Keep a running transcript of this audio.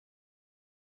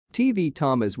T.V.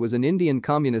 Thomas was an Indian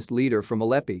communist leader from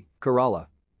Alleppey, Kerala.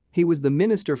 He was the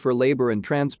Minister for Labour and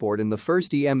Transport in the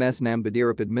first EMS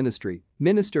Namboodiripad ministry,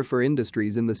 Minister for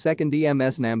Industries in the second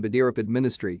EMS Namboodiripad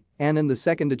ministry, and in the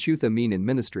second Achutha Menon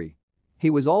ministry. He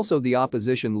was also the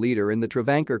opposition leader in the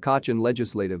Travancore-Cochin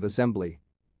Legislative Assembly.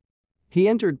 He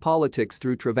entered politics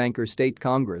through Travancore State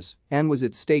Congress and was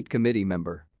its state committee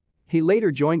member. He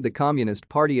later joined the Communist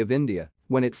Party of India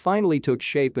when it finally took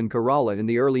shape in Kerala in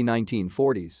the early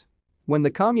 1940s. When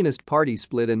the Communist Party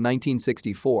split in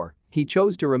 1964, he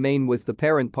chose to remain with the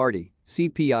parent party,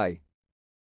 CPI.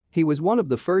 He was one of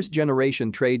the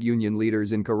first-generation trade union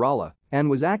leaders in Kerala and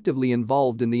was actively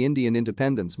involved in the Indian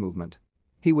independence movement.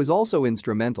 He was also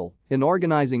instrumental in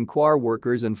organizing Kwar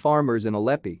workers and farmers in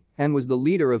Alleppey and was the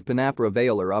leader of Panapura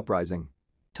Vayalar uprising.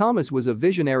 Thomas was a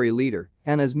visionary leader,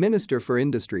 and as Minister for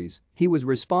Industries, he was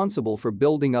responsible for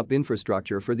building up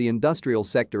infrastructure for the industrial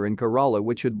sector in Kerala,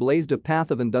 which had blazed a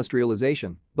path of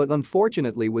industrialization, but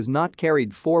unfortunately was not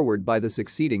carried forward by the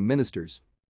succeeding ministers.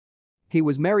 He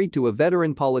was married to a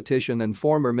veteran politician and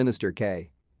former Minister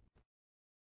K.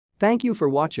 Thank you for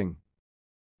watching.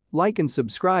 Like and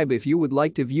subscribe if you would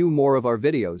like to view more of our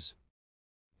videos.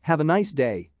 Have a nice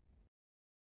day.